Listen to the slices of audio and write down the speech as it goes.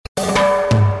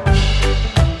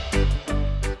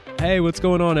Hey, what's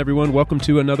going on, everyone? Welcome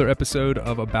to another episode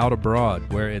of About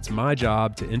Abroad, where it's my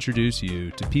job to introduce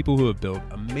you to people who have built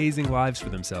amazing lives for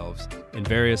themselves in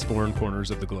various foreign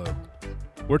corners of the globe.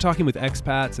 We're talking with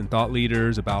expats and thought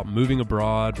leaders about moving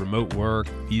abroad, remote work,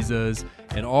 visas,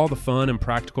 and all the fun and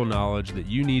practical knowledge that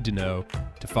you need to know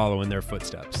to follow in their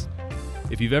footsteps.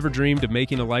 If you've ever dreamed of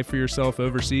making a life for yourself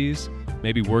overseas,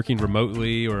 maybe working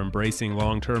remotely or embracing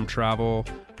long-term travel,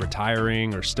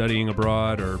 retiring or studying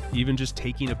abroad, or even just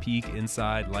taking a peek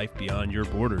inside life beyond your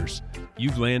borders,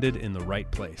 you've landed in the right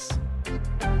place.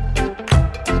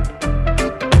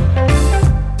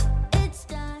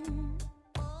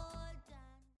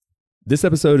 This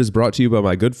episode is brought to you by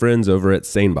my good friends over at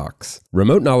SaneBox.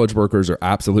 Remote knowledge workers are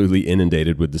absolutely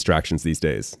inundated with distractions these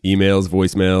days. Emails,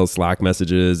 voicemails, Slack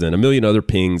messages, and a million other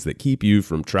pings that keep you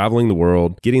from traveling the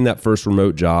world, getting that first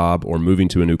remote job, or moving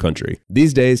to a new country.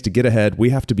 These days, to get ahead, we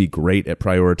have to be great at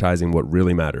prioritizing what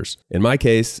really matters. In my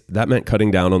case, that meant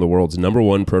cutting down on the world's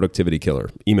 #1 productivity killer,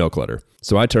 email clutter.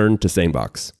 So I turned to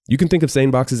SaneBox. You can think of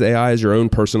SaneBox's AI as your own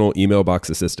personal email box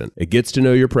assistant. It gets to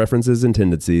know your preferences and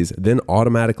tendencies, then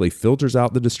automatically filters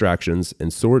out the distractions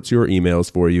and sorts your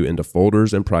emails for you into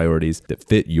folders and priorities that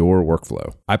fit your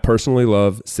workflow. I personally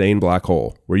love Sane Black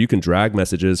Hole, where you can drag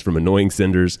messages from annoying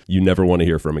senders you never want to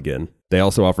hear from again. They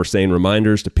also offer Sane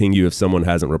reminders to ping you if someone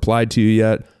hasn't replied to you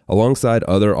yet, alongside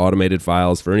other automated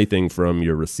files for anything from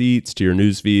your receipts to your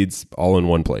news feeds, all in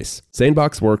one place.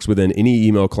 SaneBox works within any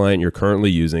email client you're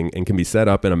currently using and can be set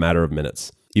up in a matter of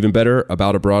minutes. Even better,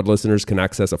 About Abroad listeners can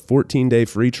access a 14-day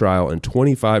free trial and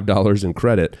 $25 in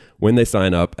credit when they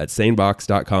sign up at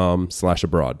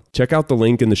sanebox.com/abroad. Check out the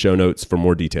link in the show notes for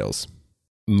more details.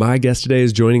 My guest today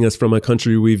is joining us from a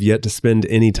country we've yet to spend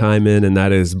any time in, and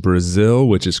that is Brazil,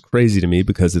 which is crazy to me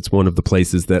because it's one of the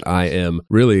places that I am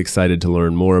really excited to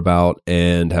learn more about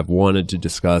and have wanted to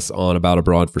discuss on About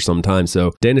Abroad for some time.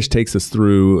 So Danish takes us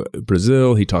through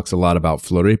Brazil. He talks a lot about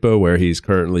Floripa, where he's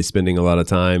currently spending a lot of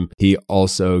time. He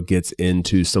also gets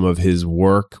into some of his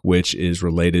work, which is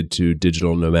related to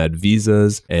digital nomad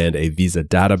visas and a visa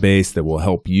database that will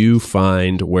help you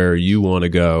find where you want to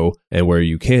go and where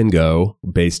you can go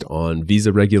based on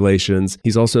visa regulations.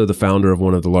 He's also the founder of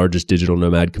one of the largest digital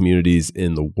nomad communities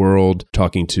in the world,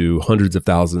 talking to hundreds of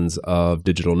thousands of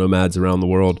digital nomads around the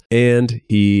world. And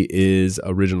he is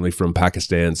originally from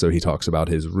Pakistan, so he talks about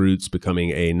his roots,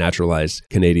 becoming a naturalized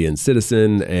Canadian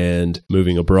citizen and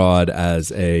moving abroad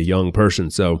as a young person.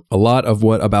 So a lot of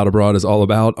what About Abroad is all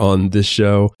about on this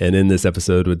show and in this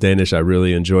episode with Danish. I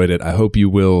really enjoyed it. I hope you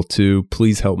will too.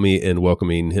 Please help me in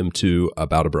welcoming him to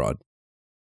About Abroad.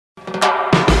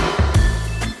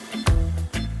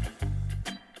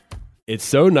 It's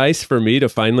so nice for me to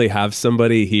finally have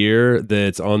somebody here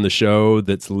that's on the show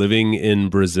that's living in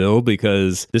Brazil,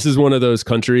 because this is one of those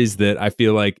countries that I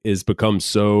feel like has become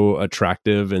so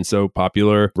attractive and so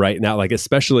popular right now, like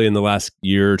especially in the last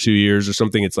year or 2 years or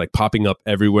something. It's like popping up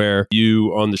everywhere.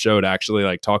 You on the show to actually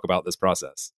like talk about this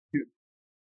process.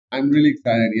 I'm really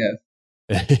excited, yes.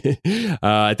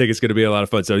 I think it's going to be a lot of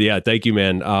fun. So yeah, thank you,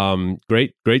 man.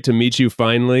 Great to meet you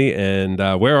finally. And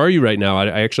where are you right now?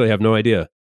 I actually have no idea.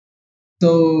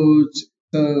 So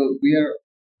we are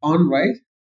on, right?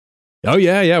 Oh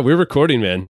yeah, we're recording,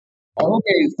 man.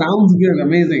 Okay, sounds good,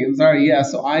 amazing. I'm sorry, yeah.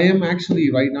 So I am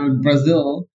actually right now in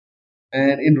Brazil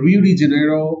and in Rio de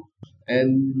Janeiro.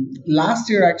 And last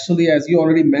year, actually, as you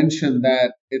already mentioned,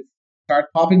 that it started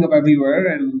popping up everywhere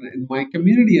and in my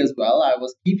community as well. I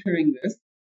was keep hearing this,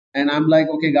 and I'm like,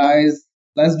 okay, guys,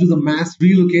 let's do the mass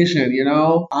relocation,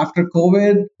 after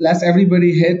COVID, let's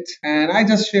everybody hit. And I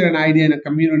just share an idea in a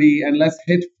community and let's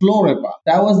hit Floripa.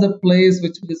 That was the place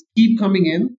which just keep coming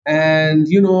in. And,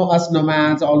 us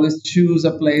nomads always choose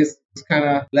a place kind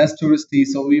of less touristy.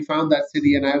 So we found that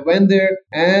city and I went there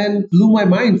and blew my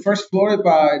mind. First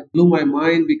Floripa, it blew my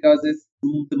mind because it's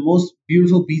the most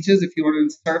beautiful beaches. If you were in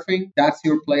surfing, that's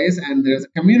your place. And there's a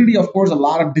community, of course, a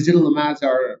lot of digital nomads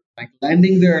are like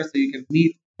landing there so you can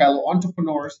meet fellow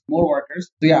entrepreneurs, more workers.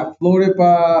 So yeah,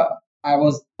 Floripa, I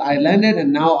landed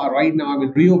and right now I'm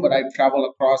in Rio, but I travel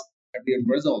across in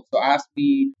Brazil. So ask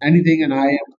me anything and I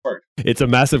am expert. It's a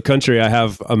massive country. I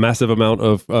have a massive amount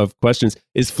of questions.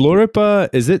 Is Floripa,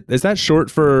 is that short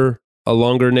for a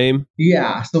longer name?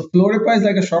 Yeah. So Floripa is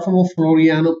like a short form of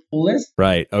Florianopolis.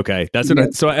 Right. Okay. That's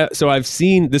what so I've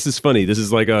seen, this is funny. This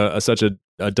is like such a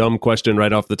dumb question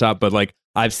right off the top, but like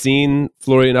I've seen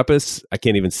Florianopolis. I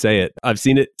can't even say it. I've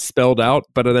seen it spelled out,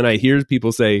 but then I hear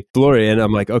people say Florian.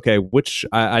 I'm like, okay,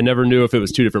 I never knew if it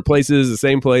was two different places, the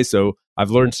same place. So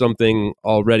I've learned something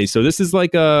already. So this is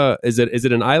like is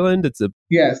it an island?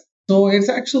 Yes. So it's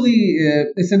actually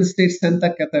it's in the state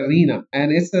Santa Catarina,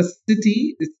 and it's a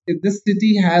city. This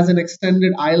city has an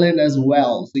extended island as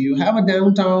well. So you have a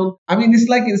downtown. I mean, it's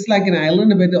like an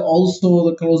island, but also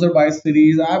the closer by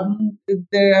cities.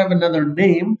 They have another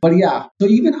name, but yeah. So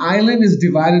even island is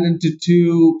divided into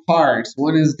two parts.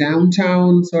 One is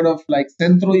downtown, sort of like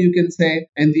central, you can say,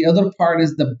 and the other part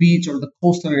is the beach or the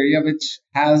coastal area, which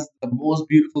has the most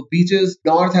beautiful beaches.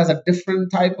 North has a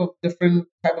different type of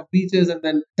beaches, and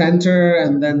then center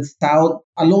and then south.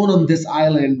 Alone on this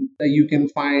island, that you can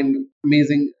find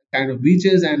amazing kind of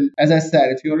beaches. And as I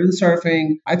said, if you're in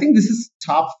surfing, I think this is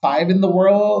top 5 in the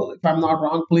world, if I'm not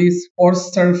wrong, please, or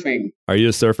surfing. Are you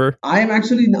a surfer? I am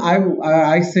actually,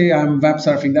 I say I'm web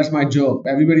surfing. That's my joke.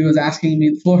 Everybody was asking me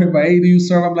in Florida, hey, do you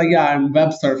surf? I'm like, yeah, I'm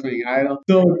web surfing. I don't.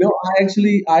 So no,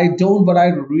 I don't, but I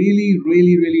really,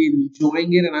 really, really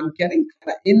enjoying it, and I'm getting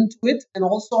kind of into it. And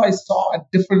also, I saw a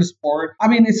different sport. I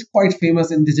mean, it's quite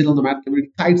famous in digital nomad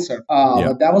community, kite surf.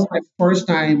 But that was my first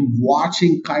time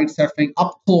watching kite surfing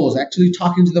up close, actually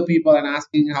talking to the people and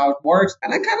asking how it works.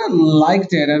 And I kind of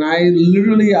liked it, and I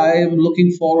am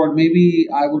looking forward. Maybe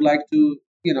I would like to,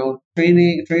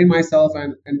 train myself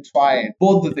and try it.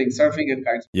 Both the things, surfing and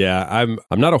kite. Yeah,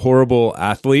 I'm not a horrible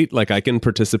athlete. Like, I can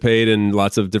participate in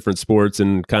lots of different sports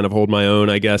and kind of hold my own,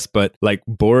 I guess. But like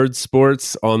board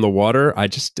sports on the water, I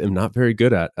just am not very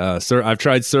good at. I've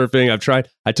tried surfing.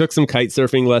 I took some kite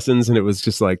surfing lessons, and it was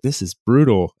just like, this is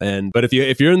brutal. But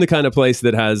if you're in the kind of place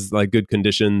that has like good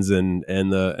conditions and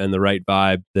the right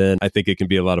vibe, then I think it can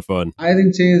be a lot of fun. I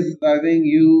think, Chase,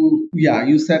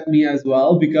 you set me as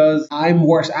well, because I'm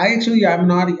worse. I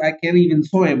can't even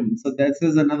swim. So this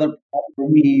is another problem for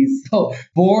me. So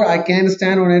I can't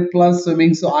stand on it plus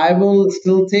swimming. So I will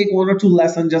still take 1 or 2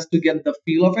 lessons just to get the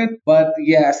feel of it. But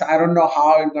yes, I don't know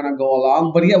how it's going to go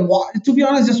along. But yeah, to be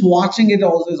honest, just watching it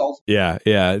also is also. Yeah.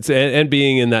 It's, and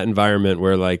being in that environment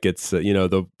where like it's,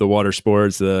 the water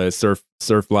sports, the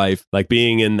surf life, like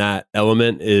being in that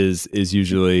element is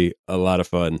usually a lot of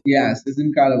fun. Yes, it's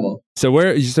incredible. So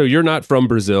you're not from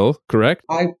Brazil, correct?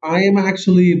 I am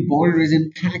actually born and raised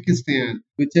in Pakistan,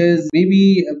 which is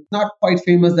maybe not quite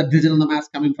famous that digital nomads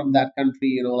coming from that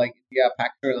country, like India,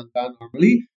 Pakistan, and Ghana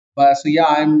normally. But so yeah,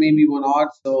 I'm maybe one odd.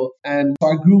 So I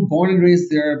grew born and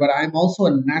raised there, but I'm also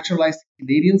a naturalized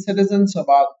Canadian citizen. So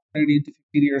about 13 to 15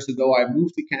 years ago, I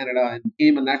moved to Canada and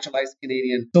became a naturalized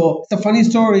Canadian. So it's a funny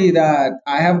story that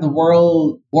I have the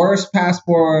world's worst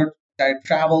passport. I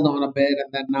traveled on a bit,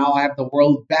 and then now I have the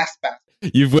world's best passport.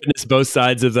 You've witnessed both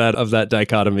sides of that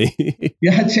dichotomy.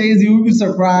 Yeah, Chase, you would be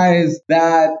surprised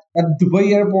that at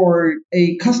Dubai airport,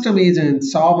 a custom agent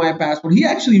saw my passport. He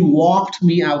actually walked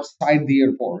me outside the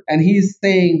airport, and he's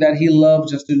saying that he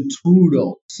loves Justin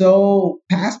Trudeau. So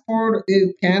passport,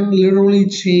 it can literally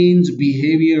change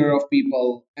behavior of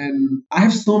people. And I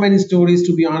have so many stories,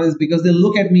 to be honest, because they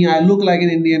look at me, I look like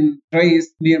an Indian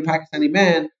Pakistani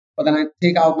man. But then I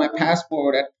take out my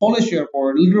passport at Polish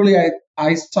airport. Literally,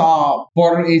 I saw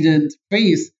border agent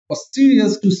face was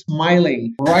serious to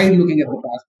smiling, right looking at the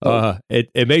passport.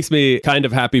 It makes me kind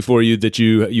of happy for you that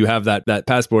you have that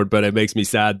passport, but it makes me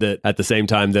sad that at the same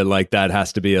time that like that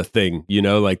has to be a thing,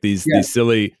 like the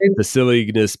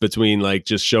silliness between like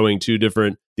just showing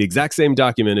the exact same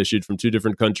document issued from 2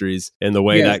 different countries, and the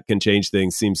way that can change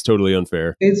things seems totally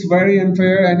unfair. It's very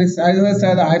unfair, and as I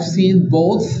said, I've seen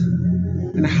both.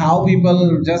 And how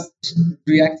people just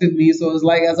reacted me. So it's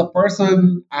like, as a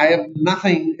person, I have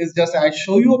nothing. It's just I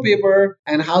show you a paper,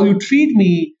 and how you treat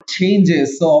me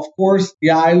changes. So of course,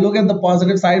 I look at the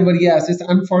positive side, but yes, it's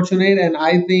unfortunate, and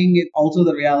I think it's also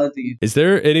the reality. Is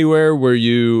there anywhere where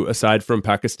you, aside from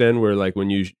Pakistan, where like when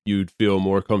you'd feel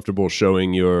more comfortable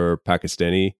showing your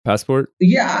Pakistani passport?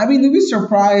 Yeah, I mean, you'd be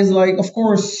surprised. Like, of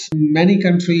course, many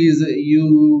countries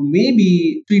you may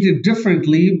be treated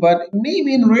differently, but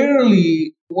maybe rarely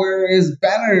where it's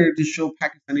better to show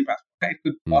Pakistani passport. Right?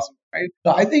 Could possibly, right?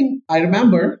 So I think I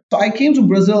remember. So I came to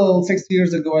Brazil 6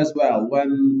 years ago as well,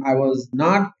 when I was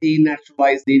not a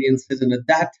naturalized Canadian citizen at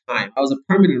that time. I was a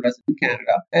permanent resident in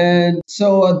Canada. And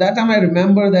so at that time, I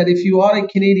remember that if you are a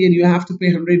Canadian, you have to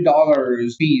pay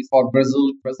 $100 fees for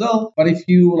Brazil. But if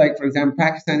you, like, for example,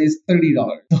 Pakistan is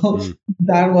 $30. So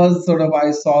that was sort of, I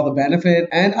saw the benefit.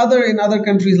 And in other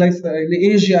countries, like in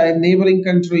Asia, in neighboring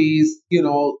countries, it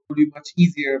would be much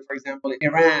easier. For example,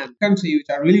 Iran, country which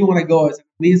I really want to go, is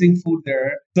amazing food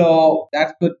there. So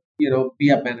that could be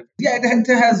a benefit. Yeah, it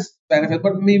has benefit,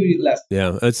 but maybe less.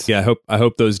 Yeah, I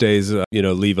hope those days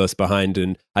leave us behind.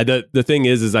 And the thing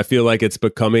is I feel like it's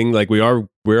becoming like we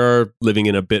are living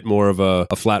in a bit more of a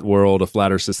flat world, a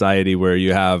flatter society where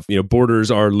you have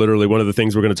borders are literally one of the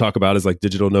things we're going to talk about is like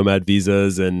digital nomad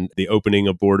visas and the opening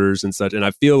of borders and such. And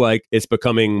I feel like it's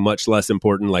becoming much less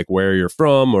important, like where you're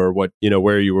from or what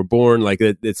where you were born. Like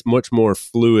it's much more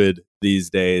fluid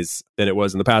these days than it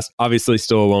was in the past. Obviously,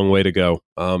 still a long way to go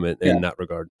in that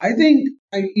regard. I think,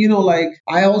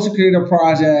 I also created a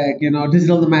project,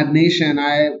 Digital Nomad Nation.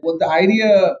 The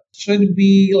idea should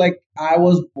be like I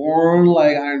was born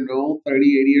 38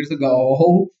 years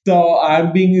ago. So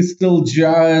I'm being still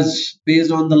judged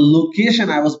based on the location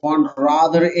I was born,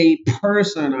 rather a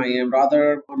person I am,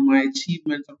 rather on my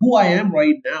achievements, or who I am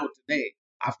right now today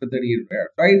after 30 years,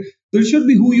 right? So it should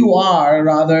be who you are,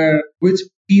 rather which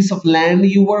piece of land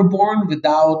you were born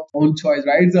without own choice,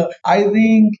 right? So I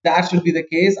think that should be the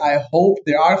case. I hope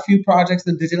there are a few projects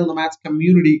in digital nomads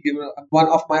community, one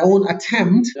of my own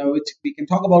attempt, which we can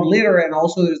talk about later. And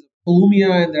also there's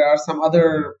Pulumia, and there are some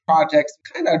other projects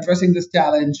kind of addressing this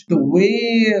challenge. The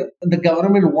way the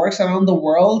government works around the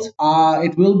world,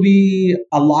 it will be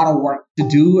a lot of work to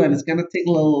do, and it's going to take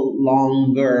a little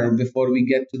longer before we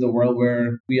get to the world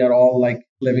where we are all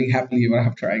living happily ever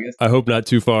after, I guess. I hope not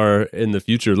too far in the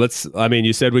future.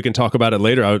 You said we can talk about it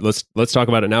later. Let's talk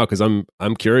about it now because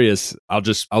I'm curious. I'll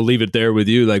leave it there with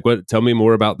you. Tell me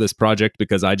more about this project,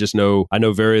 because I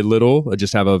know very little. I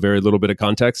just have a very little bit of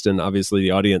context, and obviously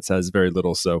the audience has very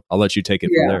little. So I'll let you take it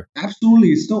from there.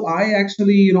 Absolutely. So I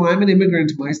actually, I'm an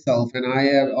immigrant myself, and I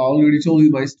have already told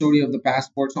you my story of the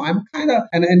passport. So I'm kind of,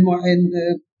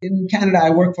 in Canada,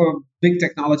 I work for big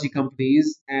technology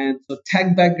companies, and so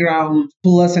tech background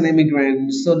plus an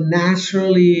immigrant. So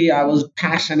naturally, I was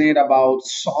passionate about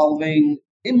solving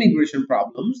immigration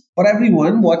problems for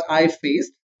everyone, what I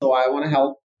faced. So I want to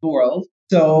help the world.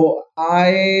 So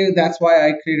that's why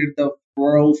I created the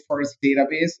world first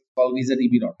database called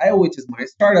VisaDB.io, which is my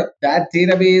startup. That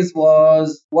database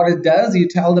was what it does. You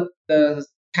tell the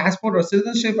passport or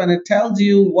citizenship, and it tells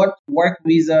you what work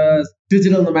visas,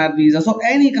 digital nomad visa, so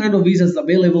any kind of visa is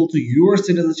available to your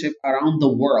citizenship around the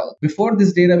world. Before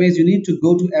this database, you need to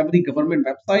go to every government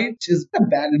website, which is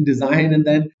bad in design, and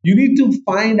then you need to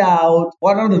find out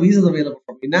what are the visas available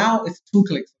for me. Now it's 2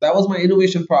 clicks. That was my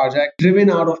innovation project, driven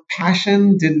out of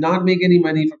passion, did not make any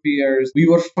money for years. We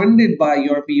were funded by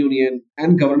European Union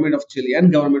and government of Chile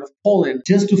and government of Poland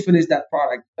just to finish that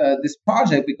this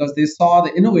project, because they saw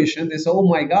the innovation. They said, oh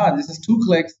my God, this is 2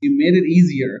 clicks. You made it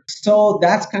easier. So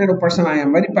that's kind of person I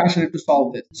am, very passionate to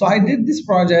solve this. So I did this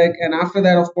project, and after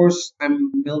that, of course,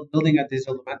 I'm building a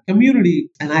digital nomad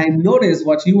community. And I noticed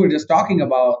what you were just talking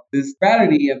about, this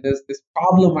disparity and this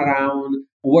problem around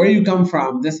where you come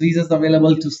from. This visa is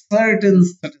available to certain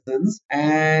citizens,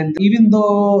 and even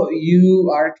though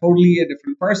you are totally a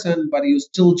different person, but you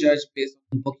still judge based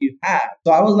on the book you have.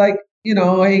 So I was like,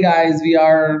 hey guys, we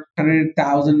are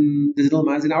 100,000 digital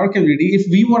nomads in our community.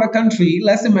 If we were a country,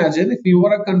 let's imagine if we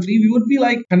were a country, we would be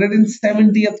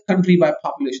 170th country by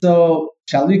population. So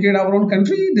shall we create our own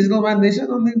country, Digital Nomad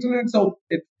Nation, on the internet? So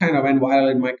it kind of went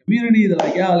viral in my community. They're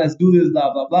like, yeah, let's do this,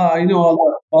 blah, blah, blah.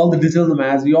 All the digital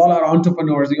nomads, we all are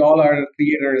entrepreneurs, we all are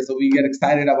creators. So we get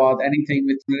excited about anything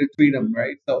with freedom,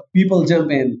 right? So people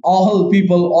jump in, all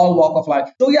people, all walk of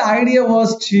life. So yeah, idea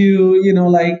was to,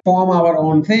 form our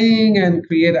own thing and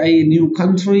create a new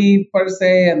country per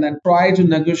se, and then try to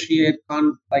negotiate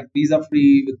on visa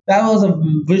free. That was a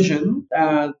vision.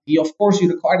 Of course, you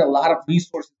required a lot of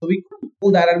resources. So we couldn't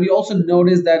pull that. And we also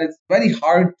noticed that it's very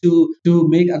hard to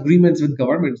make agreements with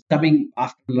governments coming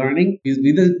after learning. With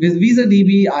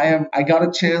VisaDB, I got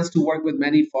a chance to work with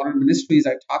many foreign ministries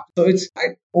I talked to. So it's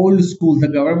old school. The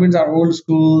governments are old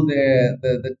school.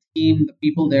 The team, the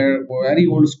people there were very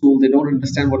old school. They don't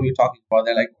understand what we're talking about.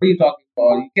 They're like, what are you talking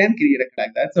about? You can't create it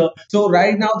like that. So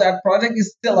right now that project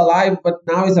is still alive, but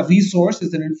now it's a resource,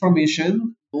 it's an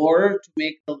information more to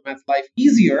make the math life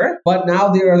easier. But now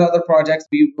there are other projects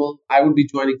I would be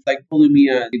joining, like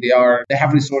Pulumia. They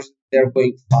have resources. They're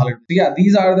going solid. So yeah,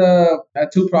 these are the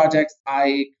 2 projects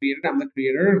I created. I'm the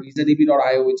creator.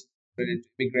 VisaDB.io, which is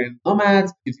immigrant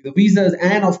nomads, gives you the visas,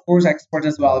 and of course experts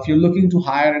as well. If you're looking to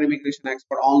hire an immigration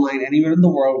expert online anywhere in the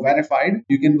world, verified,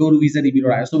 you can go to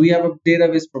VisaDB.io. So we have a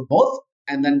database for both,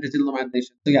 and then Digital Nomad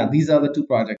Nation. So yeah, these are the 2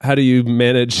 projects. How do you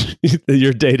manage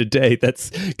your day to day? That's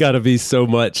got to be so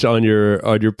much on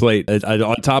your plate.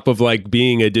 On top of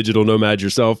being a digital nomad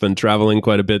yourself and traveling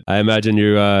quite a bit, I imagine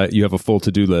you have a full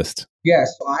to-do list.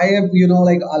 Yes, so I have,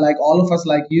 like all of us,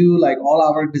 like you, like all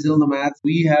our digital nomads,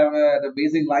 we have an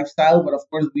amazing lifestyle, but of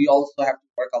course we also have to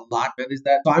work a lot, manage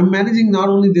that. So I'm managing not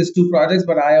only these two projects,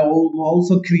 but I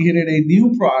also created a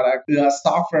new product, a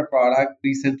software product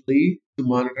recently to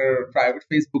monitor private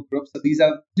Facebook groups. So these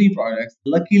are three projects.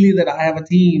 Luckily that I have a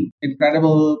team,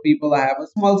 incredible people. I have a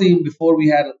small team before we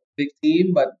had a big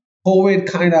team, but COVID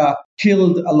kind of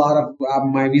killed a lot of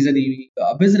my VisaDB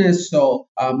business. So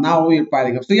now we're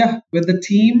piling up. So yeah, with the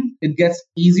team, it gets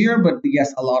easier, but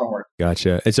yes, a lot of work.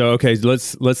 Gotcha. And so, okay,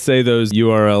 let's say those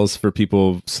URLs for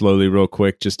people slowly, real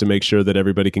quick, just to make sure that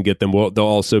everybody can get them. Well, they'll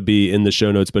also be in the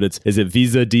show notes, but is it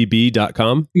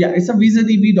visadb.com? Yeah, it's a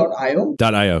visadb.io.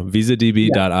 .io,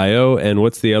 visadb.io. And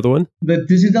what's the other one? The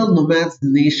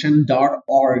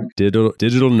digitalnomadsnation.org.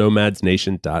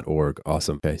 Digitalnomadsnation.org.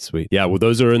 Awesome. Okay, sweet. Yeah, well,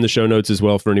 those are in the show notes as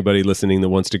well for anybody listening that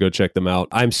wants to go check them out.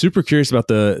 I'm super curious about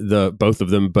the both of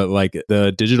them, but like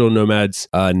the Digital Nomads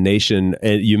Nation,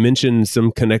 and you mentioned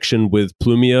some connection with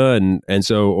Plumia, and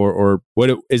so or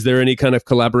what is there any kind of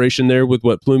collaboration there with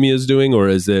what Plumia is doing, or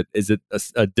is it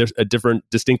a different,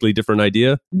 distinctly different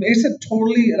idea? It's a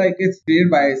totally it's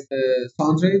created by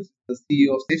Sanjay, the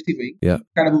CEO of SafetyWing. Yeah,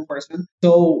 incredible person.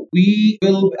 So I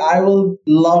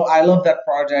love that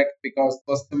project because it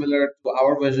was similar to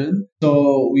our vision.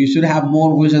 So we should have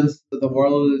more visions that the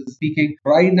world is speaking.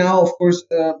 Right now, of course,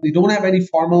 we don't have any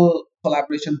formal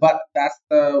collaboration, but that's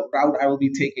the route I will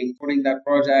be taking, putting that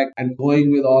project and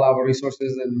going with all our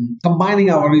resources and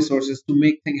combining our resources to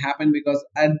make things happen, because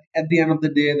at the end of the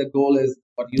day, the goal is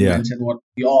what you mentioned, what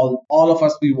we all of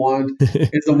us we want.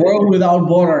 It's a world without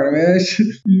border.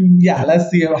 Yeah,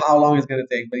 let's see how long it's going to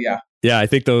take, but yeah. Yeah, I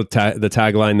think the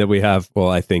tagline that we have, well,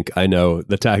 I know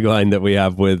the tagline that we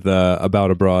have with About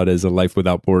Abroad is a life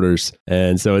without borders.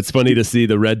 And so it's funny to see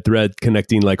the red thread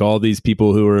connecting like all these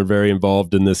people who are very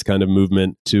involved in this kind of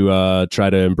movement to try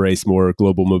to embrace more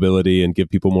global mobility and give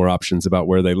people more options about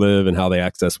where they live and how they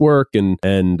access work and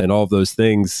all of those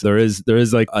things. There is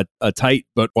like a tight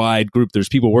but wide group. There's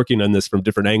people working on this from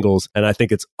different angles. And I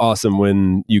think it's awesome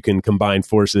when you can combine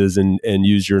forces and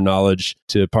use your knowledge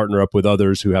to partner up with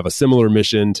others who have a similar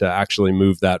mission to actually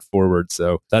move that forward.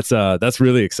 So that's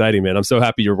really exciting, man. I'm so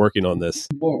happy you're working on this.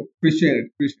 Whoa, appreciate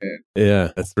it.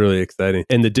 Yeah, that's really exciting.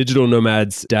 And the Digital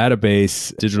Nomads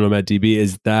database, Digital Nomad DB,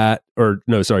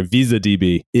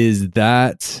 VisaDB, is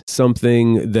that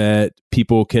something that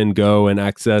people can go and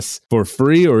access for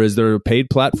free, or is there a paid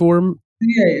platform?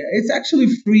 Yeah, it's actually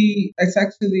free. It's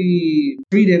actually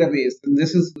free database, and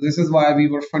this is why we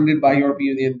were funded by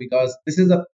European Union, because this is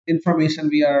the information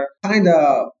we are kind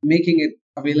of making it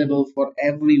available for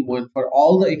everyone, for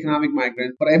all the economic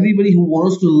migrants, for everybody who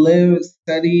wants to live,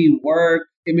 study, work,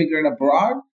 immigrate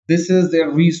abroad. This is their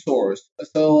resource.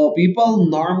 So people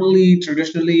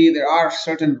traditionally, there are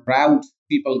certain routes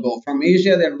people go. From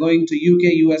Asia, they're going to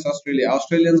UK, US, Australia.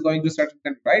 Australians going to certain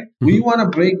countries, right? Mm-hmm. We want to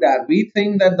break that. We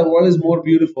think that the world is more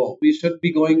beautiful. We should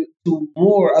be going to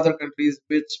more other countries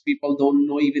which people don't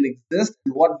know even exist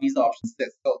and what visa options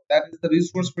exist. So that is the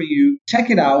resource for you. Check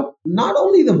it out. Not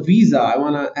only the visa, I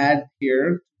want to add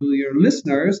here to your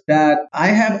listeners that I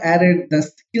have added the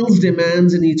skills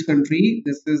demands in each country.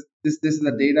 This is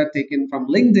the data taken from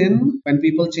LinkedIn when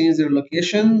people change their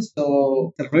location.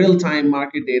 So the real-time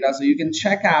market data. So you can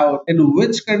check out in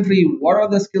which country, what are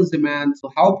the skills demands to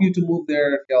help you to move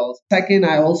their skills. Second,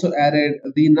 I also added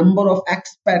the number of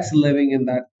expats living in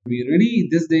that community.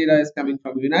 This data is coming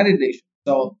from the United Nations.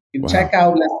 So you can check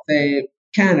out, let's say,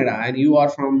 Canada, and you are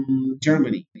from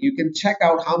Germany. You can check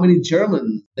out how many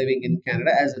Germans living in Canada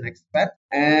as an expat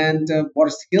and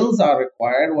what skills are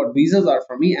required, what visas are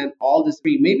for me, and all this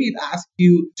free. Maybe it asks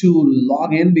you to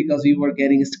log in because we were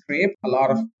getting scraped. A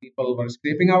lot of people were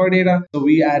scraping our data. So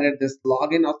we added this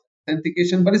login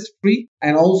authentication, but it's free.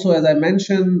 And also, as I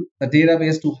mentioned, the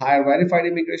database to hire verified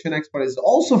immigration expert is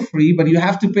also free, but you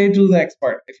have to pay to the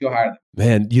expert if you hire them.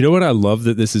 Man, you know what I love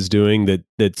that this is doing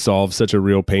that solves such a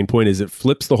real pain point is it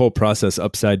flips the whole process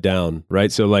upside down,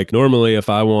 right? So like normally if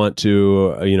I want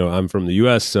to, I'm from the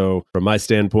US, so from my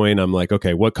standpoint, I'm like,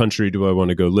 okay, what country do I want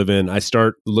to go live in? I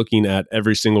start looking at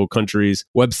every single country's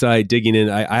website, digging in.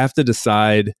 I have to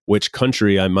decide which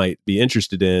country I might be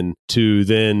interested in to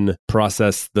then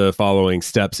process the following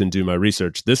steps and do my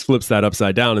research. This flips that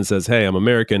upside down and says, hey, I'm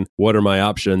American. What are my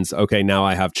options? Okay, now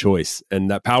I have choice. And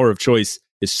that power of choice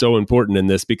is so important in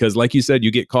this because like you said,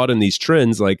 you get caught in these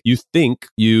trends. Like you think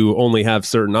you only have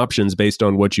certain options based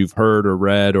on what you've heard or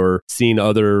read or seen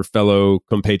other fellow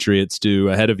compatriots do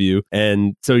ahead of you.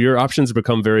 And so your options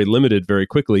become very limited very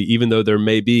quickly, even though there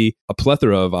may be a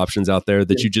plethora of options out there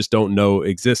that you just don't know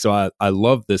exist. So I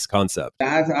love this concept.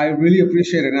 I really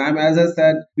appreciate it. And as I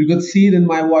said, you could see it in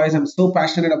my voice. I'm so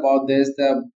passionate about this.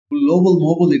 The global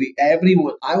mobility.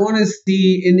 Everyone. I want to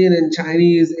see Indian and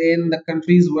Chinese in the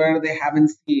countries where they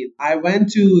haven't seen. I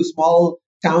went to a small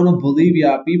town of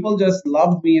Bolivia. People just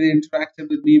loved me and interacted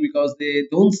with me because they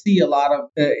don't see a lot of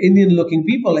Indian looking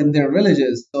people in their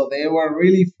villages. So they were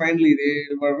really friendly.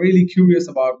 They were really curious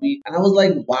about me. And I was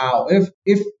like, wow, if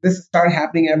this started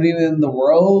happening everywhere in the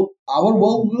world, our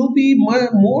world will be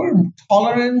more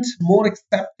tolerant, more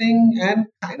accepting, and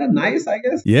kind of nice, I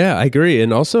guess. Yeah, I agree.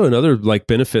 And also another like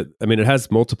benefit, I mean, it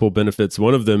has multiple benefits.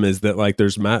 One of them is that like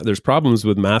there's problems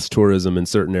with mass tourism in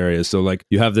certain areas. So like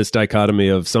you have this dichotomy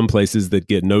of some places that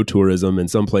get no tourism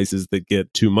and some places that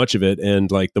get too much of it.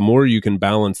 And like the more you can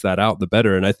balance that out, the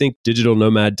better. And I think digital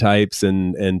nomad types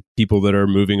and people that are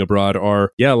moving abroad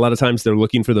are, yeah, a lot of times they're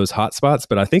looking for those hot spots,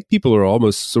 but I think people are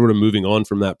almost sort of moving on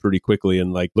from that pretty quickly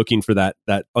and like looking for that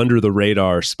under the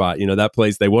radar spot, you know, that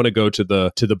place they want to go to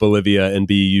the Bolivia and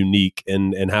be unique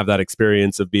and have that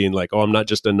experience of being like, oh, I'm not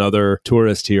just another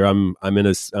tourist here. I'm in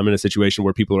a situation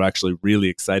where people are actually really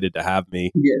excited to have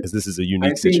me because this is a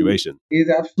unique situation. It's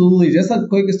absolutely. Just a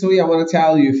quick story I want to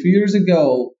tell you. A few years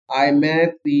ago, I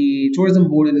met the tourism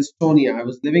board in Estonia. I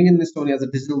was living in Estonia as a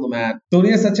digital nomad.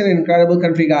 Estonia is such an incredible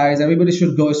country, guys. Everybody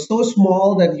should go. It's so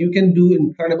small that you can do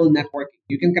incredible networking.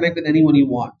 You can connect with anyone you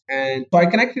want. And so I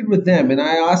connected with them and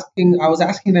I was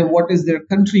asking them what is their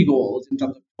country goals in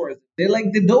terms of tourism. They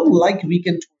don't like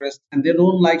weekend tourists and they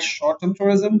don't like short-term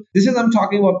tourism. I'm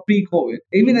talking about pre-COVID.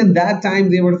 Even at that time,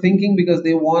 they were thinking because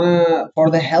they for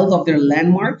the health of their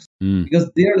landmarks, because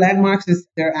their landmarks is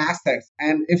their assets.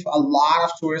 And if a lot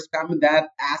of tourists come, that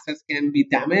assets can be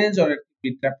damaged or it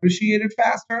can be depreciated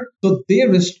faster. So they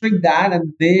restrict that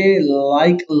and they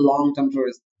like long-term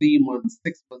tourists, 3 months,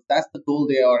 6 months. That's the goal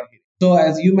they are hitting. So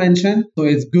as you mentioned, so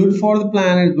it's good for the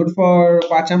planet, good for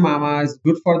Pachamama, it's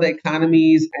good for the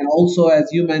economies. And also, as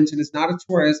you mentioned, it's not a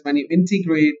tourist. When you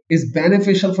integrate, it's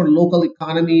beneficial for local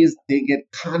economies. They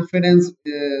get confidence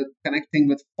connecting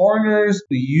with foreigners.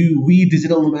 We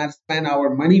digital nomads spend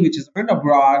our money, which is earned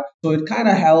abroad. So it kind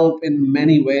of helps in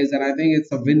many ways. And I think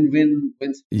it's a win-win.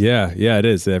 Yeah, it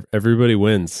is. Everybody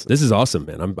wins. This is awesome,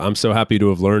 man. I'm so happy to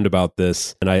have learned about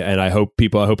this. And I hope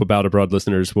About Abroad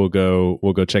listeners will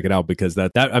go check it out. Because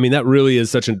that really is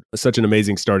such an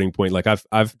amazing starting point. Like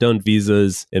I've done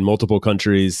visas in multiple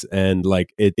countries, and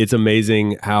like it's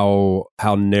amazing how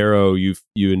narrow you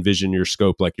envision your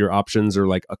scope. Like your options are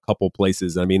like a couple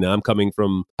places. I mean, I'm coming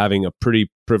from having a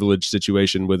pretty privileged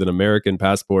situation with an American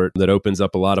passport that opens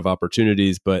up a lot of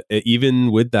opportunities. But even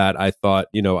with that, I thought,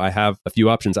 I have a few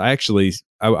options.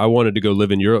 I wanted to go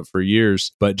live in Europe for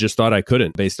years, but just thought I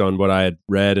couldn't based on what I had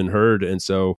read and heard. And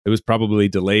so it was probably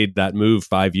delayed that move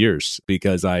 5 years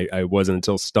because I wasn't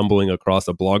until stumbling across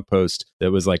a blog post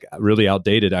that was like really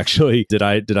outdated. Actually, did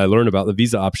I learn about the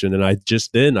visa option? And I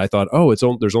thought,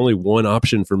 there's only one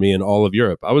option for me in all of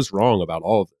Europe. I was wrong about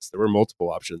all of this. There were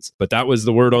multiple options, but that was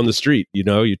the word on the street.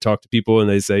 You talk to people and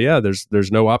they say, yeah,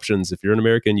 there's no options. If you're an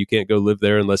American, you can't go live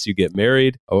there unless you get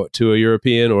married to a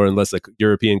European or unless a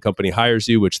European company hires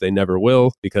you, which they never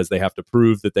will because they have to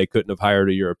prove that they couldn't have hired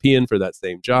a European for that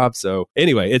same job. So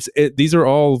anyway, these are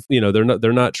all,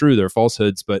 they're not true. They're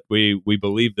falsehoods, but we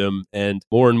believe them. And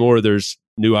more there's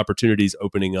new opportunities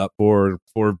opening up for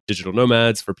digital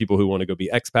nomads, for people who want to go be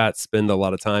expats, spend a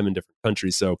lot of time in different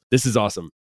countries. So this is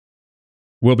awesome.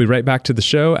 We'll be right back to the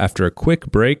show after a quick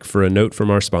break for a note from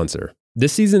our sponsor.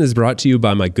 This season is brought to you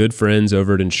by my good friends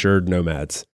over at Insured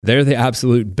Nomads. They're the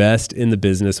absolute best in the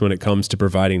business when it comes to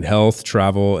providing health,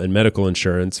 travel, and medical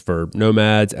insurance for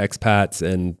nomads, expats,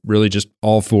 and really just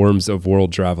all forms of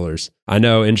world travelers. I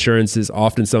know insurance is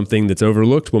often something that's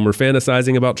overlooked when we're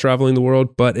fantasizing about traveling the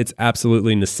world, but it's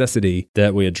absolutely necessity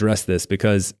that we address this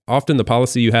because often the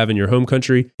policy you have in your home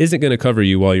country isn't going to cover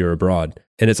you while you're abroad.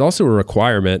 And it's also a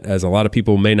requirement, as a lot of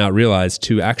people may not realize,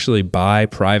 to actually buy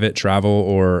private travel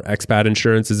or expat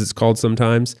insurance, as it's called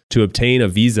sometimes, to obtain a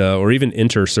visa or even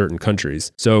enter certain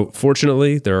countries. So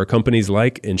fortunately, there are companies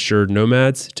like Insured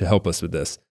Nomads to help us with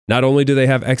this. Not only do they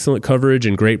have excellent coverage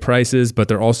and great prices, but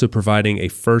they're also providing a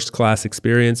first-class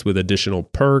experience with additional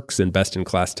perks and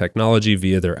best-in-class technology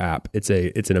via their app. It's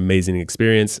an amazing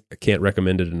experience. I can't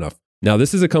recommend it enough. Now,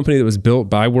 this is a company that was built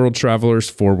by world travelers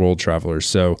for world travelers.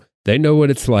 So they know what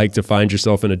it's like to find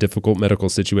yourself in a difficult medical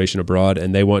situation abroad,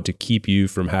 and they want to keep you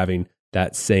from having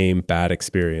that same bad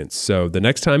experience. So the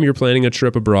next time you're planning a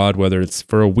trip abroad, whether it's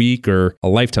for a week or a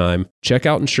lifetime, check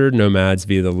out Insured Nomads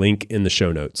via the link in the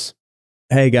show notes.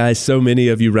 Hey guys, so many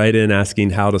of you write in asking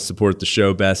how to support the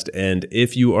show best. And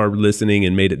if you are listening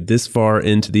and made it this far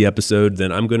into the episode,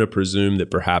 then I'm going to presume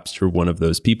that perhaps you're one of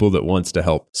those people that wants to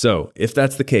help. So if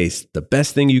that's the case, the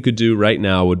best thing you could do right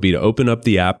now would be to open up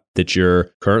the app that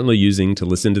you're currently using to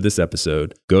listen to this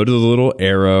episode, go to the little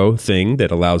arrow thing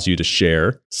that allows you to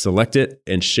share, select it,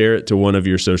 and share it to one of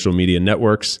your social media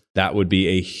networks. That would be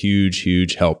a huge,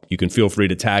 huge help. You can feel free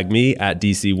to tag me at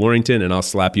DC Warrington, and I'll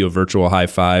slap you a virtual high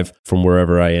five from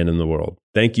wherever I am in the world.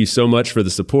 Thank you so much for the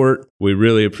support. We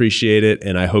really appreciate it,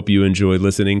 and I hope you enjoy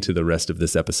listening to the rest of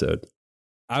this episode.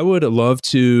 I would love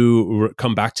to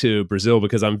come back to Brazil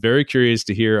because I'm very curious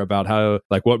to hear about how,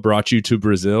 like, what brought you to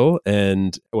Brazil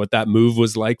and what that move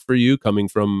was like for you coming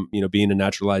from, being a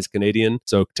naturalized Canadian.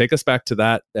 So take us back to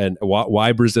that and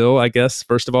why Brazil, I guess,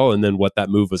 first of all, and then what that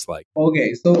move was like.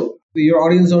 Okay, so your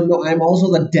audience don't know, I'm also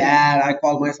the dad. I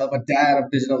call myself a dad of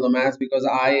Digital Nomads because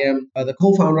I am the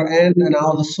co-founder and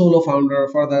now the solo founder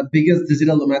for the biggest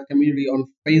Digital Nomad community on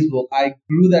Facebook. I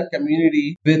grew that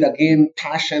community with, again,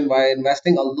 passion by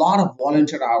investing a lot of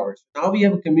volunteer hours. Now we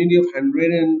have a community of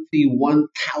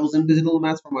 101,000 Digital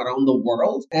Nomads from around the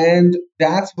world. And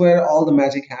that's where all the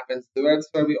magic happens. That's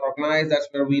where we organize. That's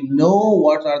where we know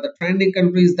what are the trending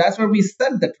countries. That's where we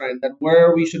set the trend, that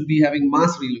where we should be having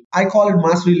mass relocation. I call it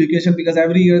mass relocation because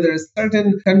every year there is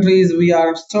certain countries we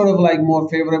are sort of like more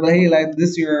favorable. Hey, like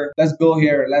this year, let's go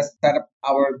here. Let's set up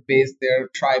our base there,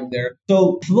 tribe there.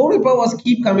 So Floripa was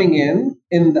keep coming in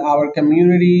our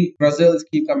community. Brazil is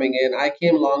keep coming in. I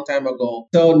came a long time ago.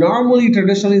 So normally,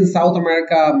 traditionally in South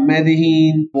America,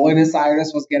 Medellin, Buenos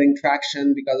Aires was getting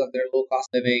traction because of their low cost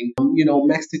living.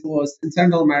 Mexico is in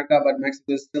Central America, but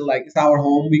Mexico is still like, it's our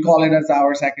home. We call it as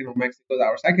our second home. Mexico is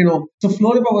our second home. So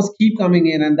Floripa was keep coming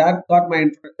in, and that got my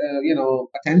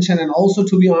attention. And also,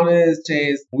 to be honest,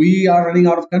 Chase, we are running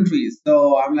out of countries.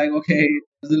 So I'm like, okay,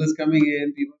 Brazil is coming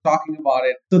in, people talking about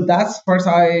it. So that's first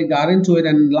I got into it.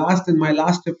 And in my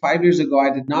last trip 5 years ago,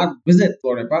 I did not visit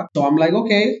Floripa. So I'm like,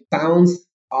 okay, sounds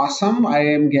awesome. I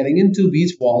am getting into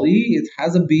beach volley. It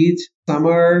has a beach,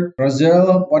 summer,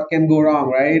 Brazil. What can go wrong,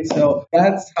 right? So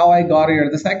that's how I got here.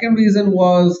 The second reason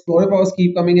was Floripa was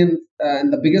keep coming in.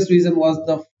 And the biggest reason was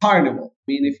the carnival. I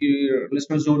mean, if your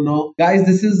listeners don't know, guys,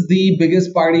 this is the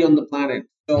biggest party on the planet.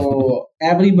 So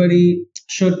everybody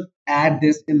should add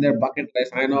this in their bucket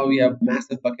list. I know we have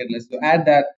massive bucket list. So add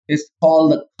that. It's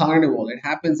called the Carnival. It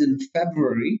happens in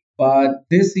February. But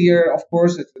this year, of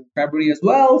course, it's in February as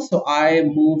well. So I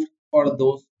moved for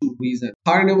those two reasons.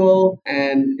 Carnival,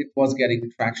 and it was getting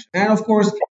traction. And of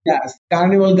course, yes,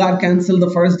 Carnival got canceled the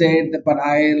first day, but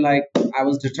I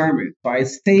was determined. So I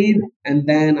stayed, and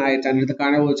then I attended the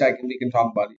Carnival, which we can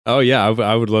talk about. Oh yeah,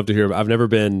 I would love to hear. I've never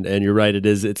been, and you're right.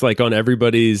 It's like on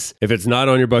everybody's. If it's not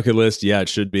on your bucket list, yeah, it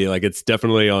should be. Like, it's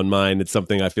definitely on mine. It's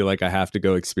something I feel like I have to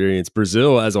go experience.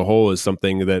 Brazil as a whole is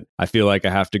something that I feel like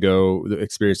I have to go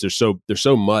experience. There's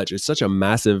so much. It's such a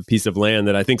massive piece of land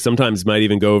that I think sometimes might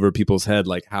even go over people's head,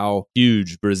 like how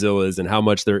huge Brazil is and how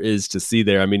much there is to see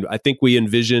there. I mean, I think we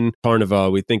envision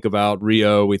Carnival, we think about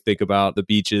Rio, we think about the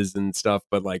beaches and stuff,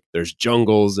 but like there's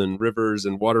jungles and rivers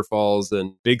and waterfalls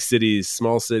and big cities,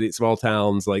 small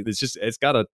towns. Like it's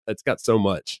got so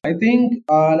much. I think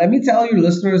let me tell your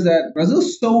listeners that Brazil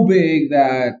is so big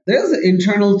that there's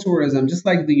internal tourism, just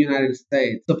like the United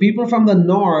States. So people from the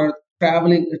north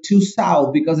traveling to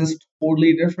south because it's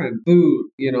totally different food,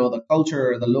 the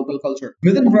culture, the local culture.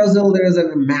 Within Brazil, there is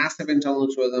a massive internal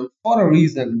tourism for a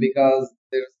reason, because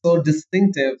they're so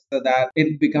distinctive so that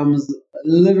it becomes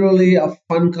literally a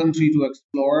fun country to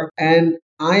explore. And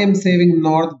I am saving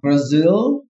North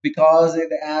Brazil because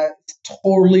it has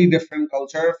totally different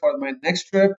culture for my next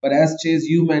trip. But as Chase,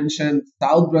 you mentioned,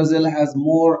 South Brazil has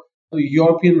more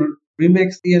European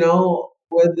remix,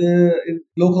 with the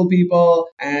local people.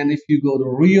 And if you go to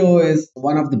Rio, is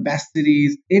one of the best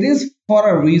cities. It is for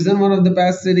a reason one of the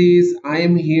best cities. I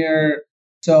am here.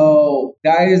 So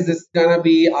guys, this is gonna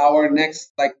be our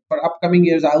next, for upcoming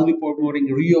years, I'll be promoting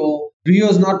Rio. Rio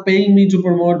is not paying me to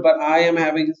promote, but I am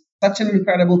having such an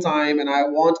incredible time, and I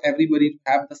want everybody to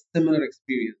have the similar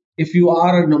experience. If you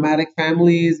are a nomadic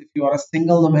families, if you are a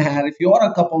single nomad, if you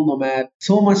are a couple nomad,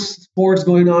 so much sports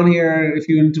going on here. If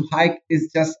you're into hike,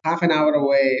 it's just half an hour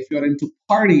away. If you're into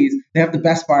parties, they have the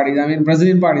best parties. I mean,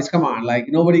 Brazilian parties, come on,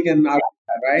 nobody can out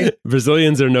that, right?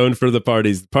 Brazilians are known for the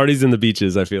parties in the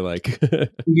beaches, I feel like.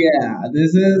 Yeah,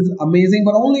 this is amazing.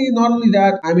 But not only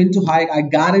that, I'm into hike. I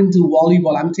got into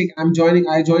volleyball.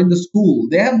 I joined the school.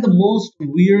 They have the most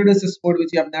weirdest sport which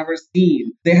you have never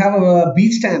seen. They have a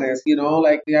beach tennis,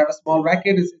 they have a small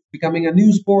racket. It's becoming a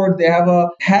new sport. They have a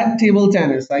head table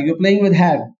tennis, like you're playing with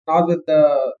head, not with the.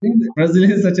 I think Brazil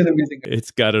is such an amazing country.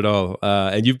 It's got it all.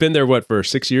 And you've been there, what, for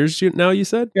 6 years now, you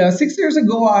said? Yeah, 6 years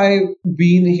ago, I've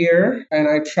been here and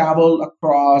I traveled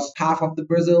across half of the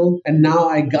Brazil. And now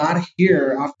I got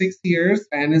here after 6 years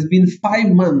and it's been 5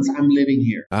 months I'm living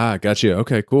here. Ah, gotcha.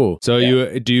 Okay, cool. So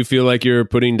Yeah. do you feel like you're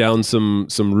putting down some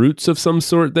roots of some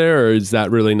sort there, or is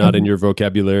that really not in your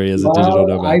vocabulary as a digital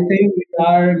Well, I nomad? think we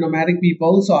are nomadic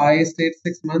people. So I stayed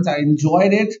 6 months. I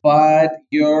enjoyed it, but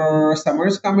your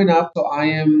summer's coming up. So I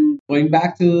am going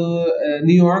back to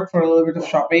New York for a little bit of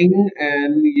shopping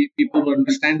and people will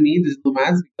understand me, digital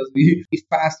nomads, because it's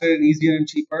faster and easier and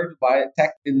cheaper to buy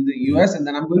tech in the US. And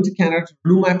then I'm going to Canada to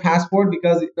renew my passport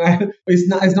because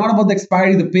it's not about the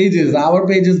expiry of the pages. Our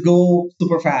pages go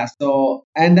super fast. So,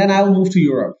 and then I'll move to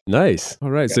Europe. Nice.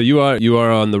 All right. Yeah. So you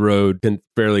are on the road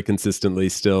fairly consistently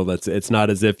still. It's not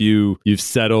as if you've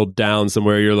settled down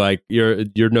somewhere. You're like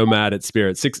you're nomad at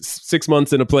spirit. Six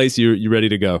months in a place, you ready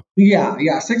to go. Yeah,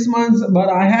 6 months. But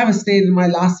I have stayed in my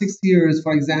last 6 years.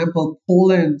 For example,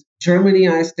 Poland, Germany,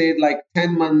 I stayed like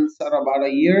 10 months or about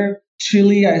a year.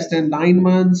 Chile, I stayed 9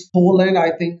 months. Poland,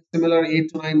 I think similar 8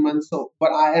 to 9 months. So,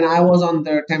 I was on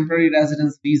the temporary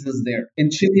residence visas there. In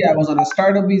Chile, I was on a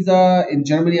startup visa. In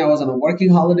Germany, I was on a working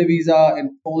holiday visa.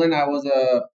 In Poland, I was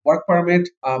a work permit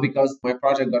because my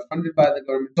project got funded by the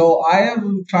government. So I have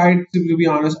tried to be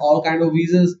honest, all kind of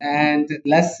visas, and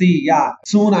let's see. Yeah,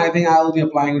 soon I think I will be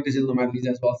applying a digital nomad visa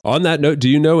as well. On that note, do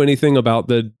you know anything about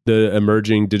the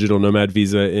emerging digital nomad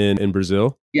visa in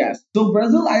Brazil? Yes. So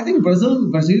I think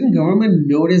Brazilian government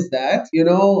noticed that,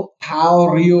 how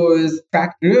Rio is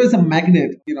a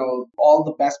magnet, all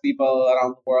the best people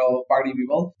around the world, party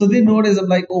people. So they noticed, I'm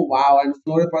like, oh wow, and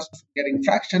Florida was getting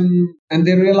traction. And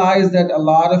they realized that a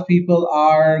lot of people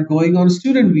are going on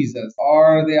student visas,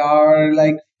 or they are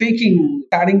like faking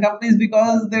starting companies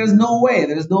because there's no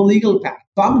legal path.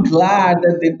 So I'm glad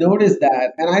that they noticed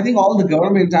that. And I think all the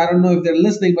governments, I don't know if they're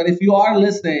listening, but if you are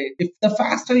listening, if the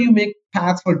faster you make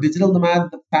paths for digital nomad,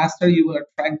 the faster you will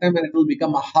attract them and it will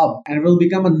become a hub. And it will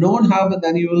become a known hub, and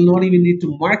then you will not even need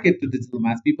to market to digital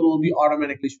nomads. People will be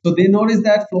automatically. So they noticed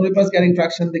that Florida was getting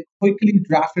traction. They quickly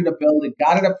drafted a bill. They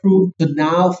got it approved. So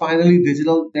now finally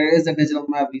there is a digital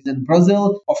nomad visa in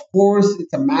Brazil. Of course,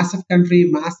 it's a massive country,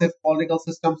 massive political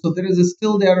system. So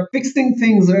they're fixing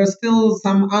things. There are still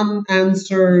some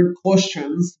unanswered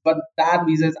questions, but that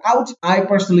visa is out. I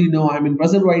personally know I'm in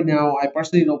Brazil right now. I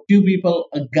personally know few people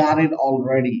got it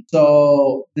already.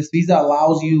 So this visa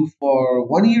allows you for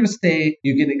 1 year stay.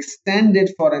 You can extend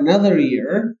it for another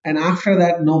year. And after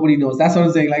that, nobody knows. That's what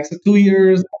I'm saying. Like, so 2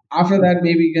 years. After that,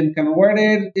 maybe you can convert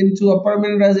it into a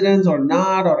permanent residence or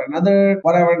not, or another,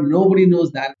 whatever. Nobody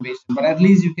knows that information. But at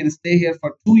least you can stay here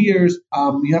for 2 years.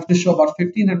 You have to show about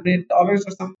 $1,500 or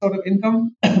some sort of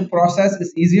income. Process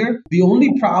is easier. The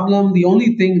only problem, the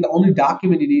only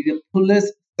document you need, a police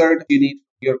cert you need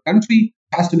for your country,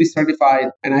 has to be certified,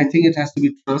 and I think it has to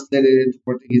be translated into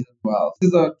Portuguese as well. This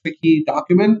is a tricky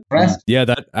document. Yeah,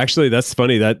 that's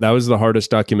funny. That was the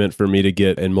hardest document for me to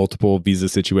get in multiple visa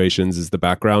situations, is the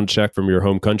background check from your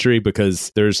home country, because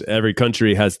every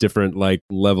country has different like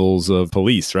levels of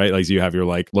police, right? Like you have your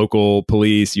like local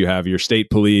police, you have your state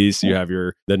police, you have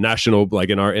the national, like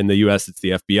in the US it's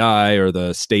the FBI or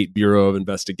the State Bureau of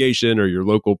Investigation, or your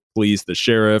local police, the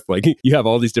sheriff. Like you have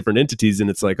all these different entities, and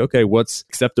it's like, okay, what's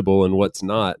acceptable and what's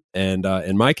not. And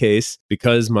in my case,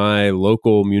 because my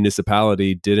local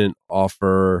municipality didn't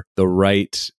offer the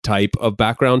right type of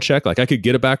background check, like I could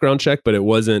get a background check, but it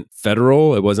wasn't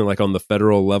federal. It wasn't like on the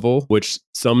federal level, which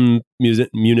some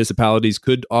municipalities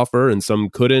could offer and some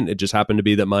couldn't. It just happened to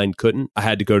be that mine couldn't. I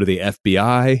had to go to the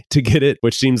FBI to get it,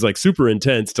 which seems like super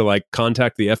intense to like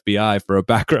contact the FBI for a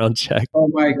background check. Oh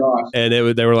my gosh. And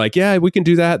they were like, yeah, we can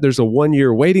do that. There's a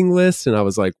 1-year waiting list. And I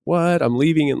was like, what? I'm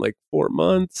leaving in like 4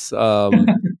 months.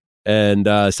 And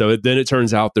so then it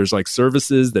turns out there's like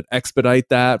services that expedite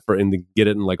that and get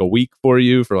it in like a week for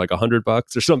you for like $100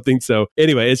 or something. So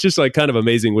anyway, it's just like kind of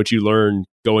amazing what you learn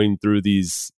going through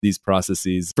these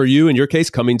processes. For you, in your case,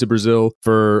 coming to Brazil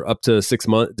for up to 6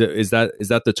 months, is that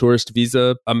the tourist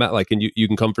visa? I'm at like, and you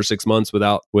can come for 6 months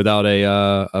without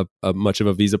a much of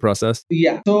a visa process.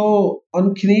 Yeah. So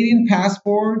on Canadian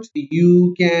passport,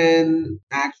 you can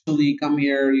actually come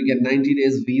here. You get 90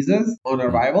 days visas on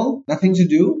arrival. Nothing to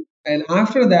do. And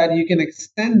after that, you can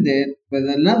extend it with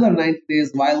another 90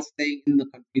 days while staying in the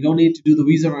country. You don't need to do the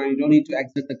visa round. You don't need to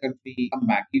exit the country, come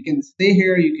back. You can stay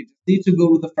here. You can just need to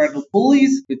go to the federal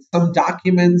police with some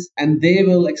documents, and they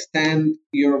will extend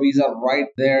your visa right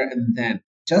there and then.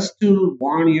 Just to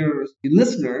warn your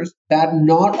listeners that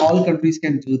not all countries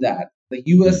can do that. the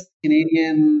US,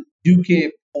 Canadian,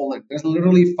 UK, Poland. There's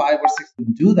literally 5 or 6 who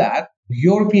do that.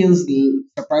 Europeans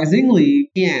surprisingly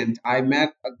can't. I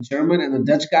met a German and a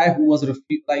Dutch guy who was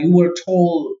who were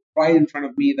told right in front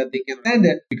of me that they can send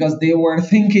it because they were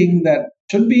thinking that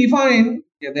should be fine.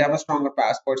 Yeah, they have a stronger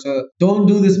passport. So don't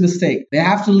do this mistake. They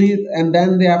have to leave and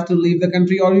then they have to leave the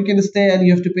country, or you can stay and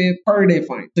you have to pay a per day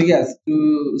fine. So yes,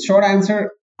 short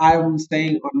answer, I'm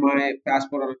staying on my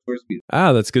passport on a tourist visa.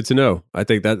 That's good to know. I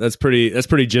think that's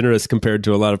pretty generous compared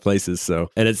to a lot of places. So,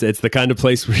 and it's the kind of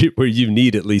place where you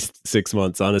need at least 6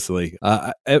 months, honestly.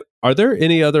 Are there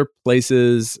any other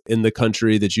places in the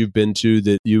country that you've been to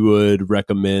that you would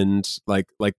recommend? Like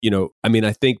I mean,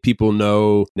 I think people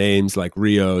know names like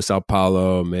Rio, Sao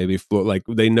Paulo, maybe like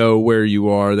they know where you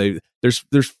are.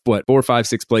 There's what 4, 5,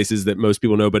 6 places that most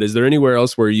people know. But is there anywhere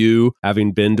else where you,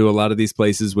 having been to a lot of these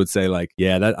places, would say like,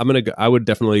 yeah, that I would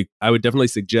definitely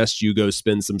suggest you go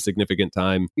spend some significant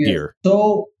time here.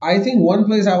 So I think one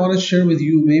place I want to share with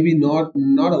you, maybe not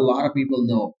a lot of people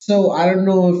know. So I don't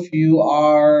know if you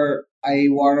are a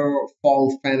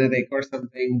waterfall fanatic or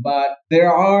something, but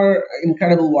there are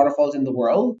incredible waterfalls in the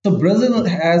world. So Brazil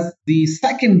has the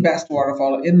second best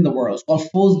waterfall in the world. It's called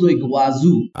Foz do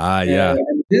Iguazu. Yeah.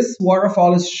 And this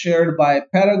waterfall is shared by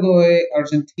Paraguay,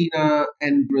 Argentina,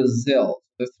 and Brazil.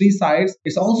 The 3 sides.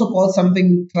 It's also called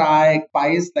something Tri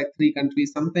Pais, like 3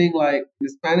 countries, something like in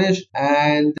Spanish.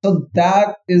 And so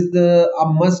that is a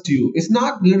must do. It's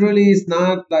not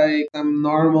like some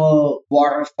normal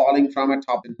water falling from a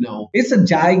top. No, it's a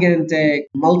gigantic,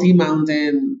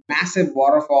 multi-mountain, massive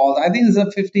waterfall. I think it's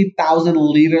a 50,000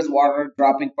 liters water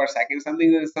dropping per second.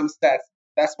 Something that is some stats.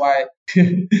 That's why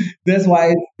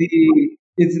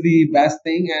it's the best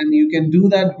thing, and you can do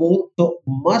that both. So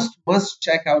must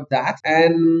check out that.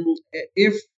 And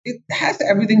if it has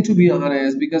everything, to be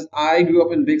honest, because I grew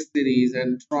up in big cities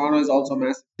and Toronto is also a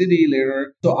massive city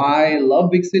later. So I love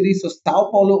big cities. So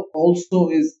Sao Paulo also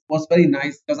was very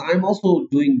nice because I'm also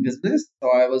doing business. So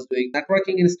I was doing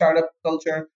networking in startup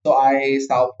culture. So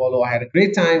Sao Paulo, I had a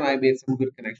great time. I made some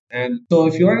good connections. And so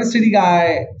if you're a city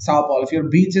guy, Sao Paulo, if you're a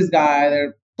beaches guy, there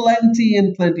are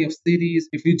plenty of cities.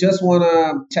 If you just want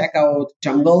to check out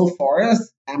jungle,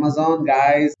 forest, Amazon,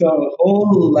 guys, the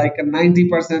whole like a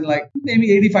 90%, like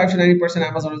maybe 85 to 90%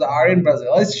 Amazoners are in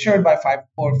Brazil. It's shared by 4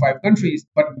 or 5 countries,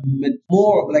 but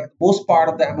more like most part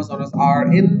of the Amazoners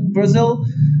are in Brazil,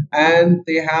 and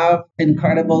they have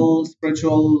incredible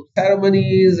spiritual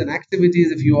ceremonies and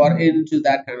activities if you are into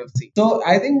that kind of scene. So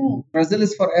I think Brazil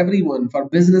is for everyone, for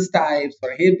business types,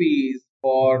 for hippies,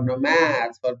 for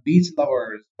nomads, for beach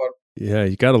lovers, for Yeah,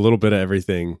 you got a little bit of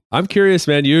everything. I'm curious,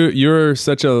 man. You're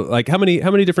such a like. How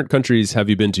many different countries have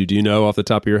you been to? Do you know off the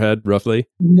top of your head, roughly?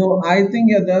 No, I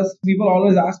think there's people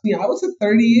always ask me. I would say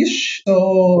 30-ish.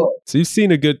 So you've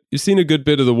seen a good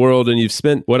bit of the world, and you've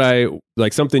spent what I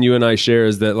like. Something you and I share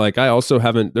is that like I also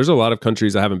haven't. There's a lot of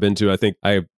countries I haven't been to. I think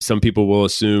some people will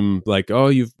assume like, oh,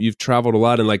 you've traveled a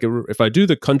lot, and like if I do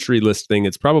the country list thing,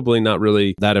 it's probably not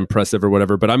really that impressive or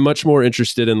whatever. But I'm much more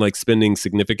interested in like spending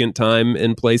significant time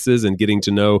in places and getting to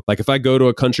know, like if I go to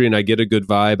a country and I get a good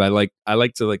vibe, I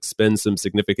like to like spend some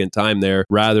significant time there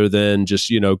rather than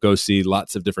just, go see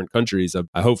lots of different countries.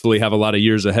 I hopefully have a lot of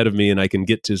years ahead of me and I can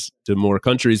get to more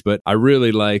countries, but I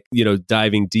really like,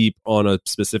 diving deep on a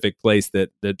specific place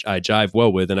that I jive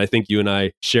well with. And I think you and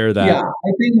I share that. Yeah,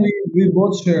 I think we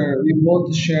both share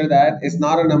that. It's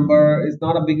not a number, it's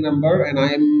not a big number. And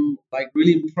I'm like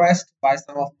really impressed by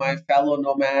some of my fellow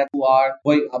nomads who are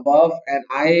going above, and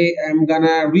I am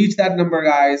gonna reach that number,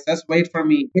 guys. Just wait for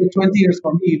me. Wait 20 years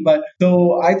for me. But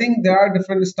so I think there are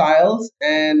different styles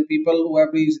and people who have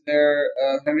reached their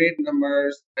 100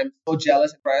 numbers. I'm so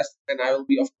jealous, impressed, and I will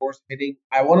be, of course, hitting.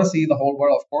 I want to see the whole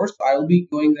world, of course. So I will be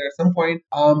going there at some point.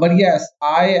 But yes,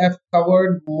 I have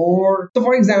covered more. So,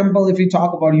 for example, if we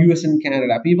talk about US and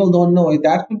Canada, people don't know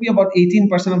that could be about 18%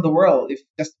 of the world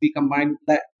if we combine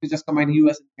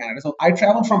US and Canada. So I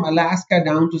traveled from Alaska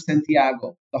down to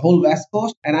Santiago, the whole West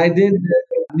Coast, and I did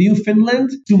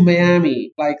Newfoundland to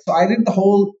Miami. So I did the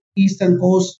whole Eastern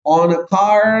Coast on a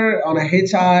car, on a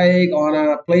hitchhike, on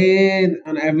a plane,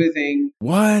 on everything.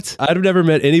 What? I've never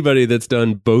met anybody that's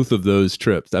done both of those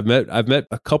trips. I've met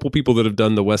a couple people that have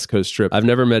done the West Coast trip. I've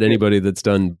never met anybody that's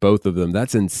done both of them.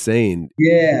 That's insane.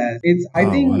 Yeah, I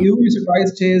think you'll be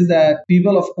surprised, Chase, that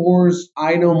people, of course,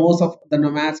 I know most of the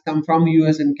nomads come from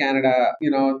US and Canada,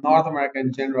 North America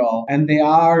in general, and they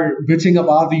are bitching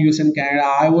about the US and Canada.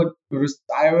 I would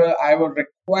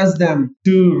request them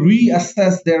to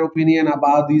reassess their opinion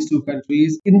about these two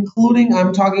countries, including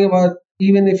I'm talking about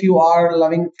even if you are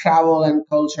loving travel and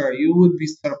culture, you would be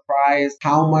surprised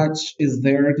how much is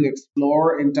there to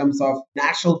explore in terms of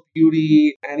natural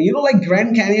beauty. And like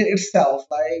Grand Canyon itself,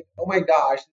 like, oh my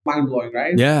gosh, mind blowing,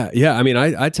 right? Yeah. I mean,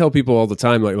 I tell people all the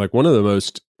time, like one of the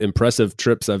most impressive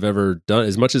trips I've ever done,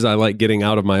 as much as I like getting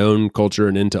out of my own culture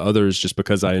and into others, just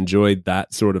because I enjoyed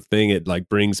that sort of thing, it like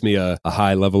brings me a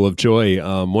high level of joy.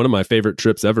 One of my favorite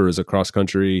trips ever is a cross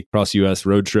US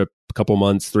road trip, a couple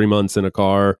months, 3 months in a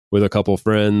car with a couple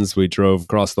friends. We drove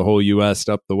across the whole US,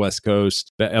 up the West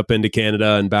Coast, up into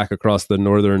Canada and back across the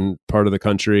northern part of the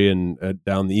country and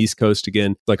down the East Coast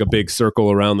again, like a big circle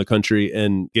around the country.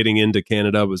 And getting into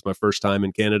Canada was my first time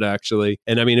in Canada, actually.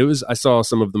 And I mean, I saw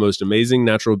some of the most amazing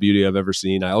natural beauty I've ever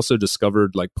seen. I also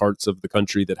discovered like parts of the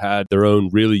country that had their own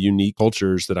really unique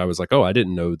cultures that I was like, oh, I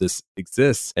didn't know this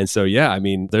exists. And so, yeah, I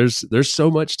mean, there's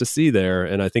so much to see there.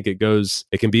 And I think it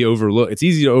can be overlooked. It's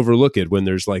easy to overlook it when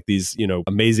there's like these,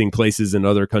 amazing places in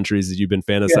other countries that you've been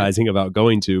fantasizing about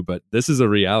going to, but this is a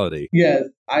reality. Yes,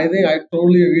 I think I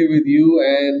totally agree with you,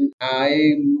 and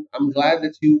I'm glad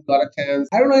that you got a chance.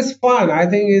 I don't know, it's fun. I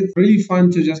think it's really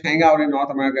fun to just hang out in North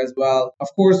America as well. Of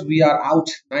course, we are out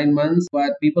 9 months,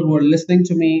 but people who are listening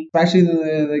to me, especially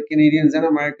the Canadians and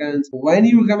Americans, when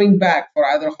you're coming back for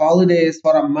either holidays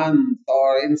for a month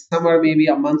or in summer maybe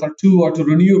a month or two, or to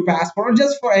renew your passport or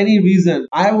just for any reason,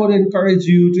 I would encourage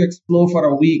you to explore for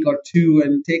a week or two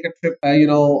and take a trip,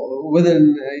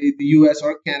 within the US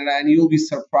or Canada, and you'll be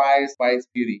surprised by its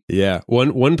beauty. Yeah.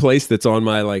 One place that's on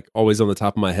my, like, always on the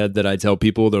top of my head that I tell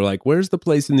people, they're like, where's the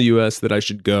place in the US that I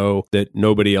should go that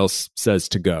nobody else says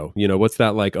to go? What's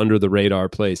that like under the radar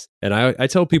place? And I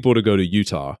tell people to go to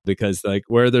Utah, because like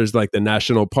where there's like the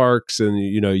national parks and,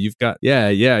 you've got,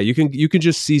 you can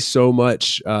just see so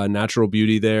much natural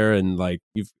beauty there. And like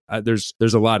there's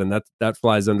a lot, and that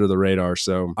flies under the radar.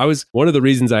 So one of the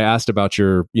reasons I asked about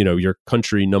your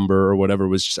country number or whatever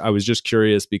was I was just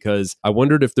curious, because I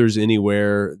wondered if there's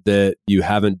anywhere that you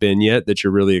haven't been yet that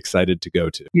you're really excited to go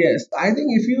to. Yes, I think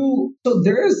so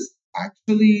there's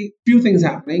actually few things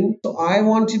happening. So I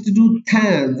wanted to do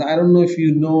TANZ. I don't know if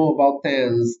you know about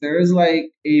TANZ. There is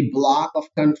like a block of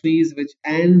countries which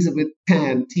ends with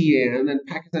TAN, T-A-N, and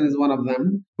Pakistan is one of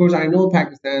them. Of course, I know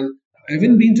Pakistan. I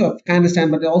haven't been to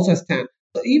Afghanistan, but it also has TAN.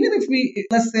 So even if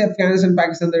let's say Afghanistan,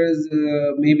 Pakistan, there is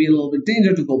maybe a little bit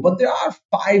danger to go, but there are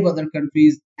 5 other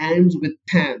countries ends with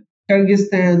TAN.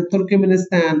 Kyrgyzstan,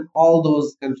 Turkmenistan, all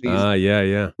those countries.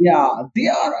 Yeah, they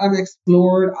are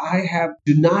unexplored.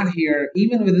 Do not hear,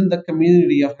 even within the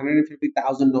community of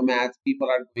 150,000 nomads, people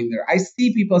are going there. I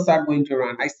see people start going to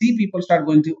Iran. I see people start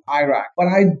going to Iraq, but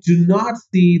I do not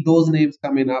see those names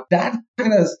coming up. That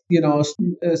kind of,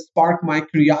 sparked my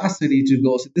curiosity to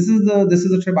go. So this is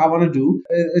the trip I want to do.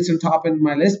 It's on top in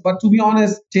my list. But to be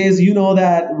honest, Chase, you know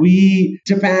that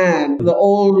Japan, the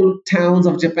old towns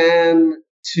of Japan,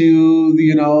 to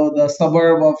the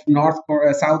suburb of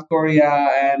South Korea,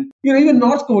 and even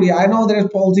North Korea. I know there's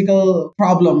political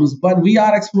problems, but we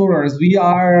are explorers. We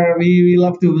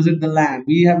love to visit the land.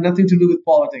 We have nothing to do with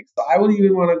politics. So I would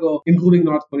even want to go, including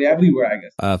North Korea, everywhere, I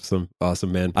guess.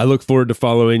 Awesome, man. I look forward to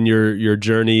following your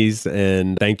journeys,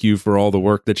 and thank you for all the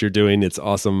work that you're doing. It's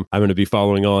awesome. I'm going to be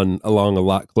following along a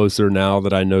lot closer now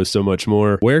that I know so much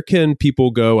more. Where can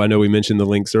people go? I know we mentioned the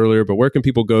links earlier, but where can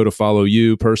people go to follow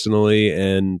you personally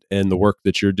and the work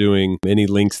that you're doing? Any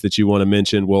links that you want to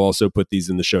mention, we'll also put these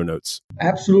in the show notes.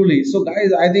 Absolutely. So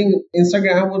guys, I think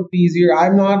Instagram would be easier.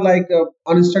 I'm not like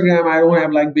on Instagram, I don't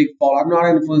have like big follow. I'm not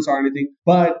an influencer or anything,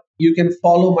 but you can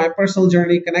follow my personal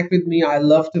journey, connect with me. I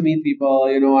love to meet people.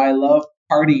 I love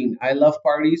partying. I love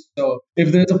parties. So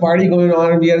if there's a party going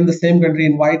on and we are in the same country,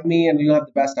 invite me and you'll have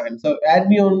the best time. So add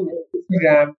me on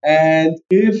Instagram. And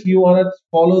if you want to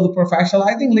follow the professional,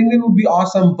 I think LinkedIn would be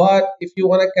awesome. But if you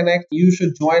want to connect, you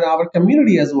should join our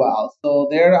community as well. So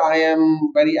there I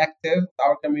am very active,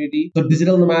 our community. So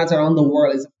Digital Nomads Around the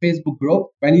World is a Facebook group.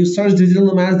 When you search Digital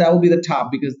Nomads, that will be the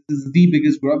top, because this is the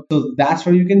biggest group. So that's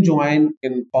where you can join. You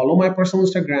can follow my personal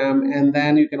Instagram, and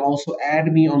then you can also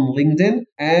add me on LinkedIn.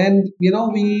 And,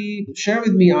 we share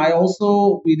with me.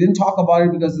 We didn't talk about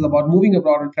it because it's about moving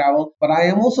abroad and travel, but I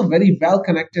am also very well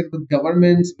connected with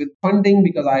governments, with funding,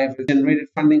 because I have generated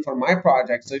funding for my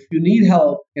project. So if you need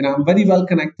help, I'm very well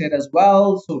connected as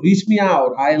well. So reach me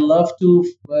out. I love to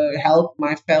help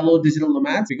my fellow digital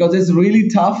nomads, because it's really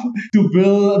tough to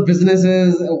build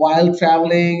businesses while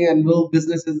traveling and build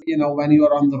businesses, when you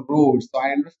are on the road. So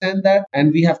I understand that,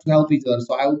 and we have to help each other.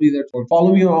 So I will be there.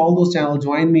 Follow me on all those channels.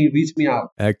 Join me. Reach me out.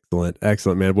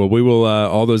 Excellent, man. Well, we will.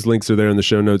 All those links are there in the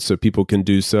show notes, so people can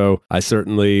do so. I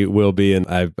certainly will be, and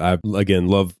I again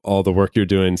love all the the work you're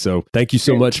doing. So thank you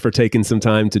so much for taking some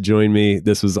time to join me.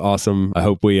 This was awesome. I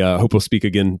hope we'll speak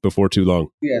again before too long.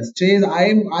 Yes, Chase,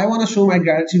 I want to show my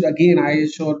gratitude again. I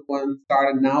showed one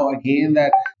start and now again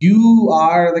that you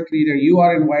are the creator. You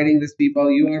are inviting these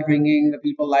people. You are bringing the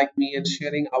people like me and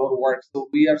sharing our work. So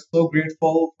we are so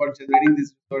grateful for generating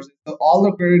these resources. So all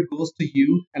the credit goes to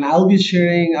you. And I'll be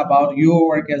sharing about your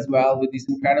work as well with these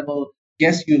incredible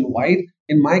guests you invite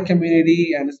in my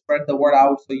community and spread the word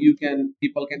out so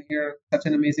people can hear such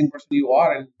an amazing person you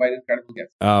are and invite incredible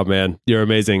guests. Oh man, you're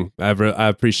amazing. I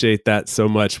appreciate that so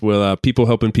much. Well, people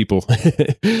helping people.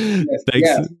 Thanks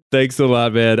a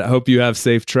lot, man. I hope you have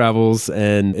safe travels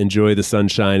and enjoy the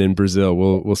sunshine in Brazil.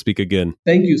 We'll speak again.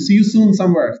 Thank you. See you soon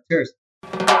somewhere. Cheers.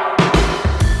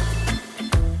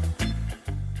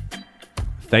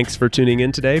 Thanks for tuning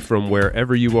in today from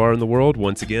wherever you are in the world.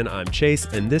 Once again, I'm Chase,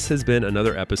 and this has been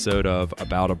another episode of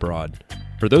About Abroad.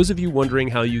 For those of you wondering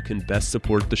how you can best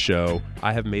support the show,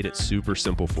 I have made it super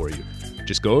simple for you.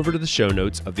 Just go over to the show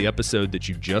notes of the episode that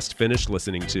you just finished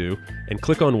listening to and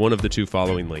click on one of the two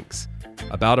following links.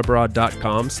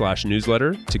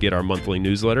 aboutabroad.com/newsletter to get our monthly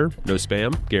newsletter, no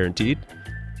spam, guaranteed,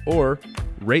 or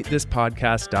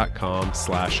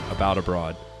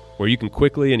ratethispodcast.com/aboutabroad, where you can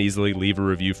quickly and easily leave a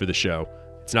review for the show.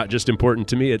 It's not just important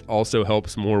to me, it also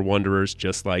helps more wanderers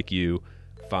just like you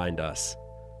find us.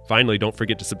 Finally, don't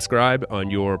forget to subscribe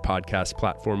on your podcast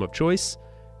platform of choice,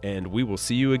 and we will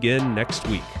see you again next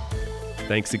week.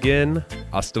 Thanks again.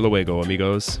 Hasta luego,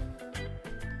 amigos.